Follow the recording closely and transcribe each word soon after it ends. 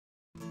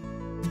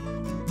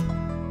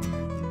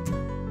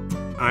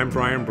I'm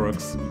Brian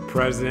Brooks,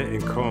 president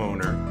and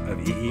co-owner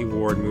of E.E.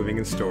 Ward Moving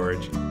and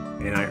Storage,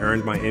 and I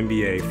earned my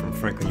MBA from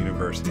Franklin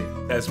University.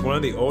 As one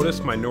of the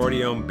oldest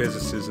minority-owned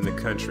businesses in the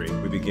country,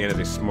 we began as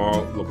a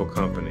small local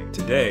company.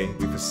 Today,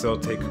 we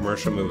facilitate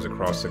commercial moves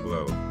across the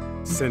globe.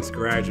 Since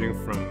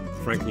graduating from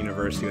Franklin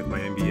University with my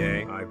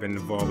MBA, I've been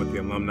involved with the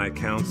Alumni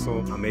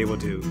Council. I'm able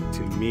to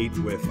meet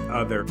with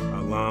other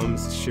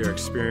alums, share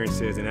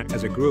experiences, and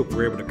as a group,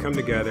 we're able to come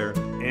together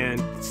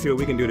and see what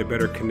we can do to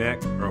better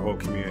connect our whole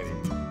community.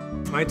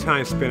 My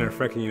time spent at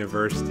Franklin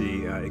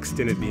University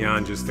extended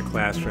beyond just the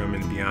classroom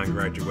and beyond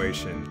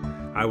graduation.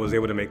 I was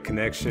able to make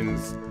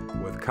connections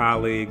with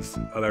colleagues,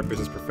 other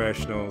business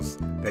professionals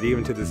that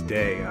even to this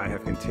day I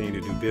have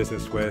continued to do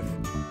business with.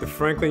 The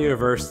Franklin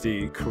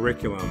University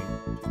curriculum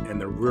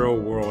and the real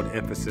world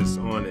emphasis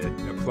on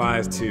it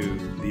applies to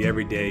the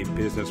everyday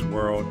business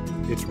world.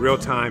 It's real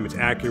time, it's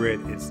accurate,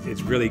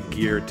 it's really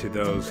geared to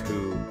those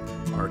who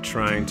are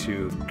trying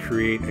to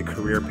create a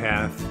career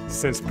path.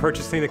 Since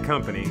purchasing the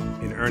company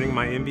and earning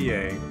my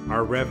MBA,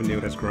 our revenue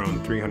has grown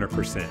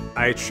 300%.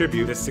 I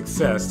attribute this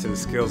success to the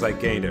skills I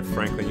gained at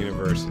Franklin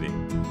University.